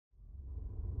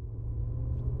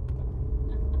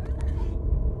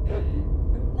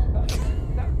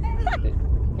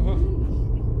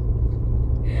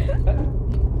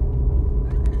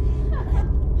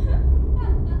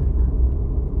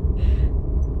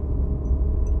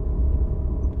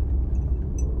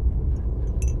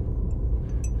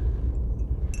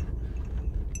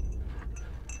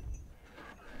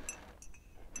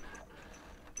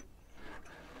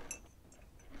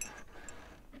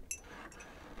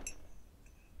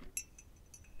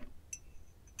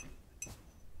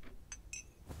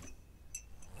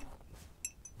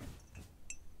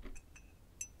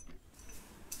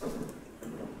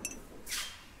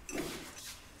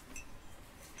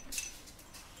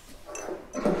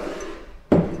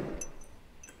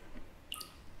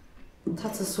他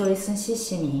只说了一声谢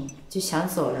谢你，就想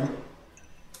走了。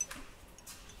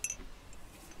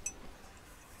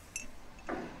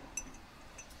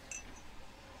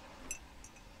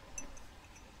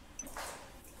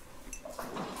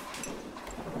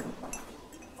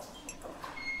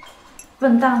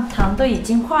笨蛋，糖都已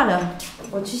经化了，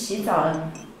我去洗澡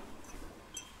了。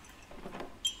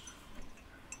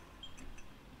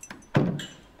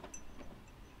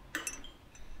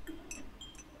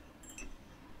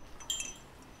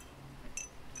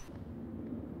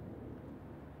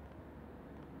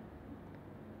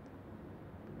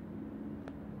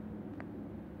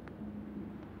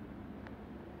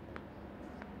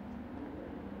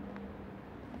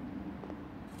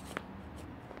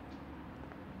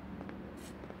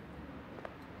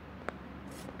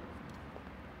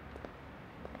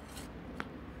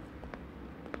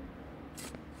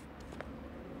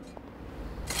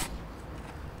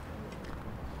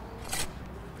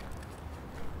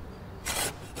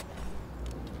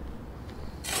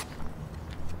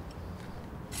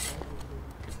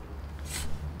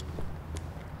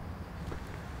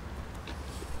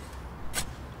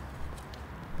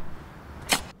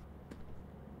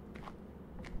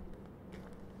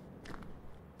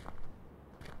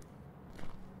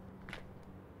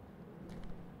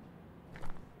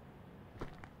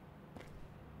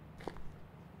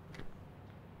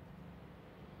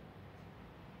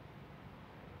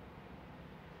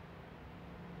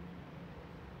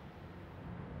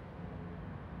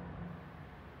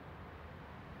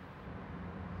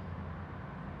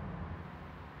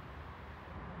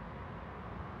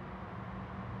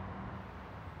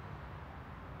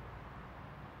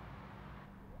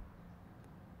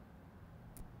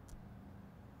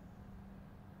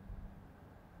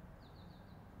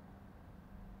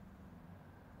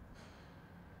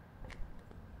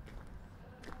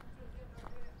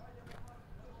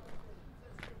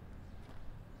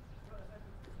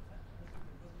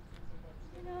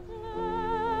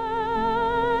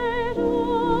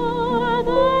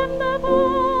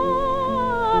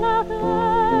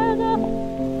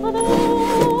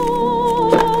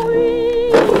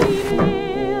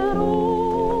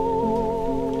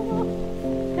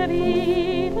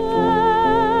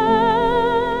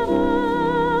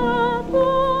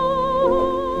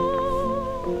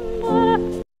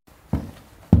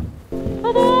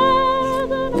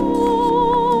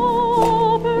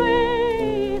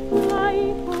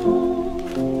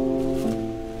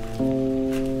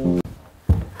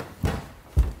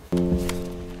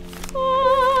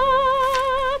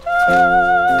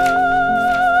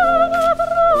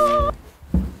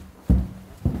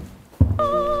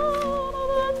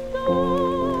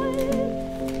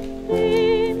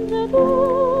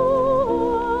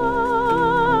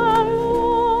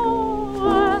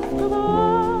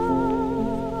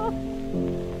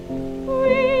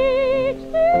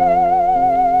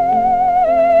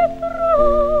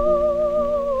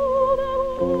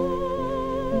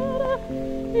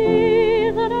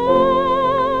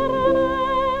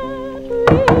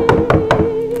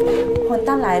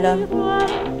来了，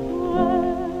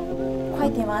快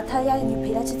点嘛！他要你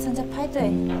陪他去参加派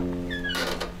对。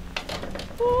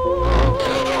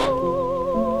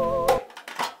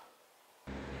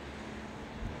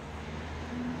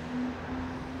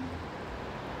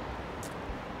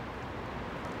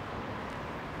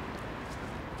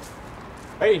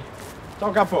Ehi,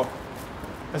 ciao capo!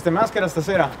 Veste maschera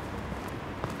stasera?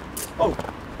 Oh,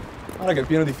 guarda che è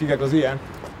pieno di figa così, eh!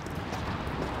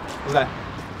 Cos'è?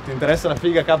 Ti interessa la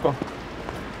figa, capo?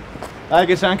 Dai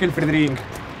che c'è anche il free drink.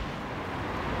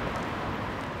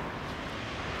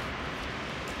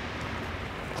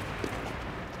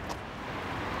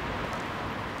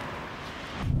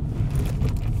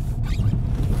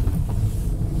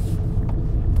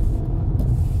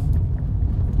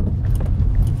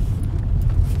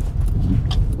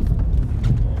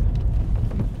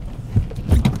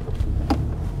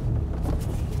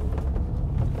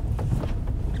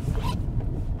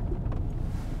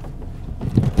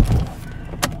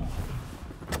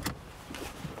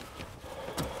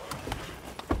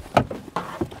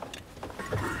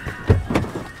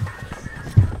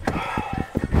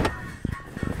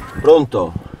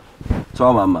 Pronto?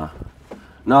 Ciao mamma.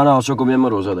 No, sono con mia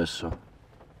amorosa adesso.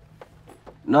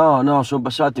 No, sono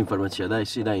passato in farmacia, dai,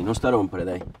 sì, dai, non sta a rompere,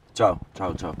 dai. Ciao.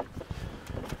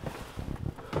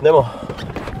 Andiamo.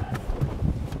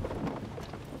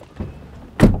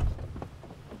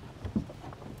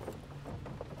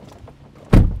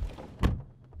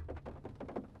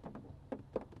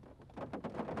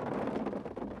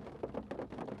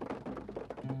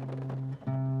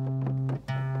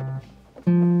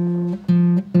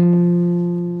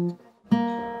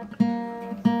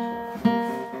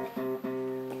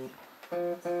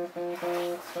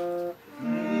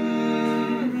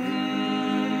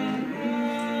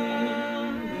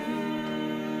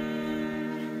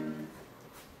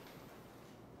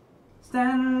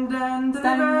 Stand and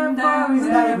deliver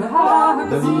for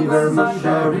Deliver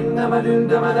masha rinda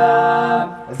madunda mada.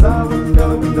 As I was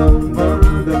going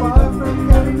over the boyfriend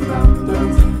carrying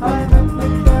mountains, I met the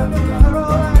cabin arrow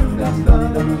and that's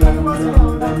done. I was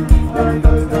alone. There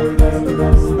goes the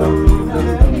rest of the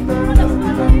day.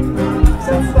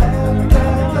 Since then,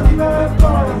 deliver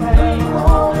for me.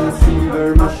 Oh, deliver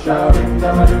masha rinda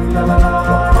madunda mada.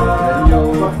 Daddy-o,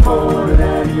 what for,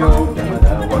 daddy-o?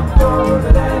 What for,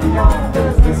 daddy-o?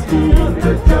 There's whiskey in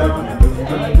the jug.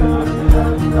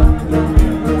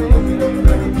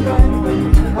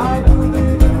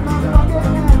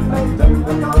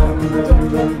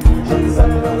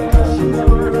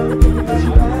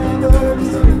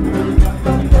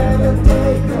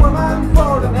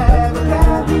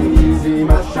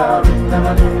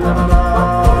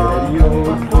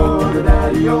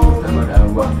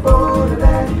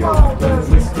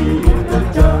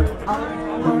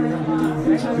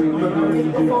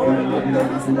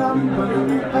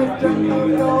 I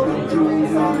drank all the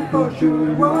trees on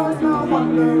fortune was no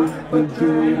wonder, but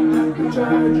during the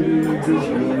tragedy, she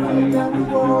began to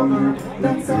water.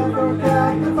 Let's ever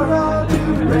get the fire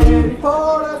ready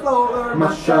for the blower.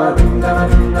 Masha rinda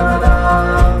madunda da.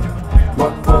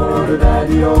 What for the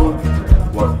daddy-o?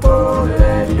 What for the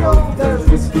daddy-o? There's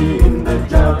whiskey in the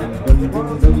jug. It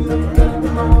was in the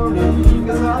morning,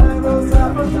 'cause I was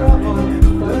out for trouble.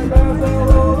 The girls are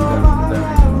all on my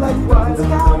head, likewise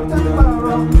Captain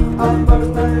Barrow. I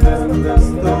burst in the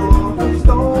stove, I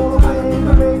stole away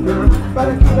the baker, but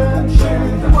I couldn't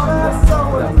shoot what I saw.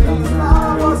 The reason I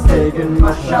was taken,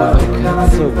 my shot. What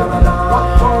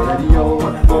for the daddy-o?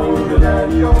 What for the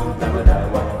daddy-o?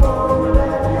 What for the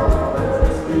daddy-o? There's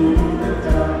whiskey in the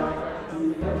jug.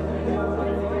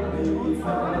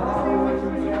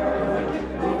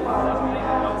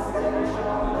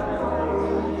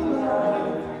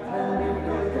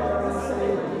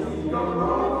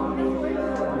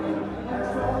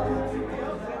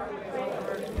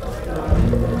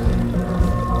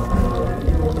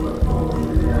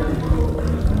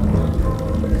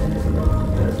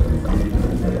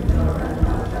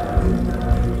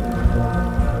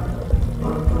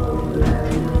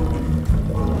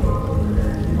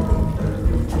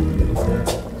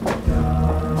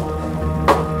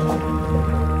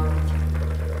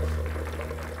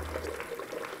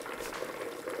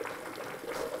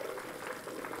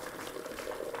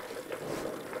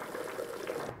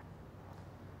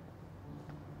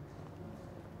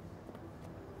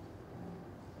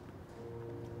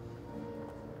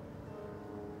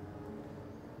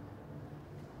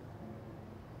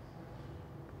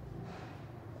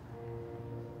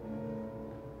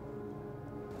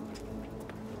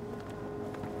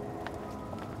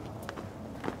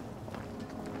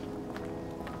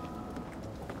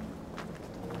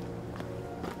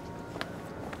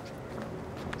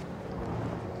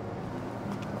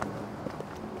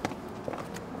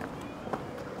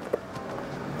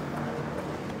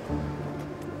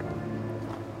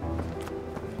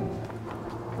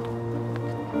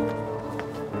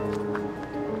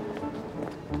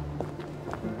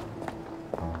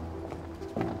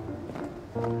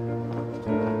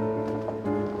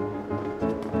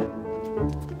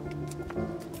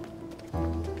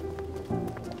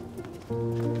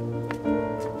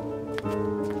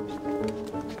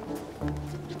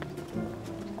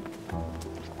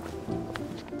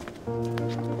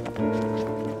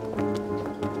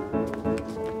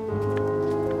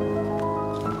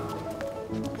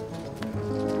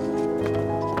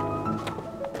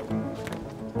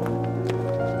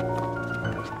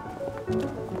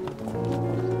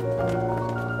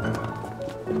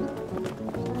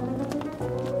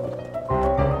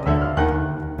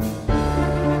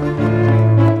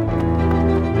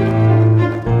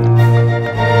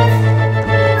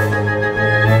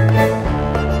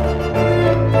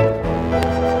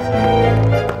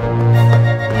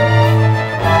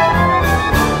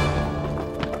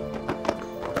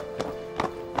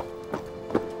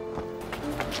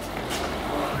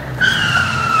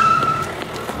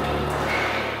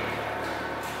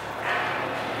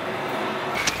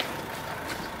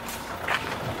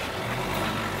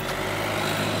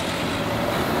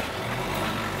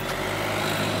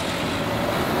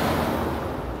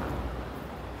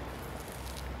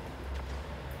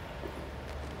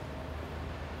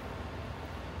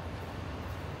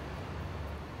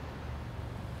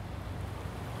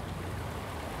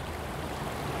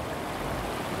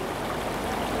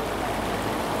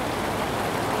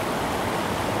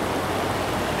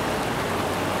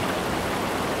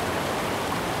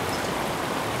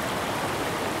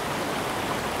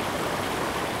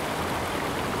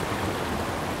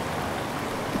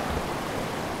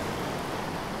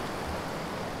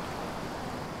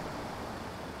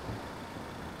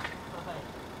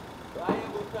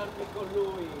 sposarmi con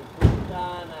lui,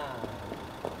 puttana!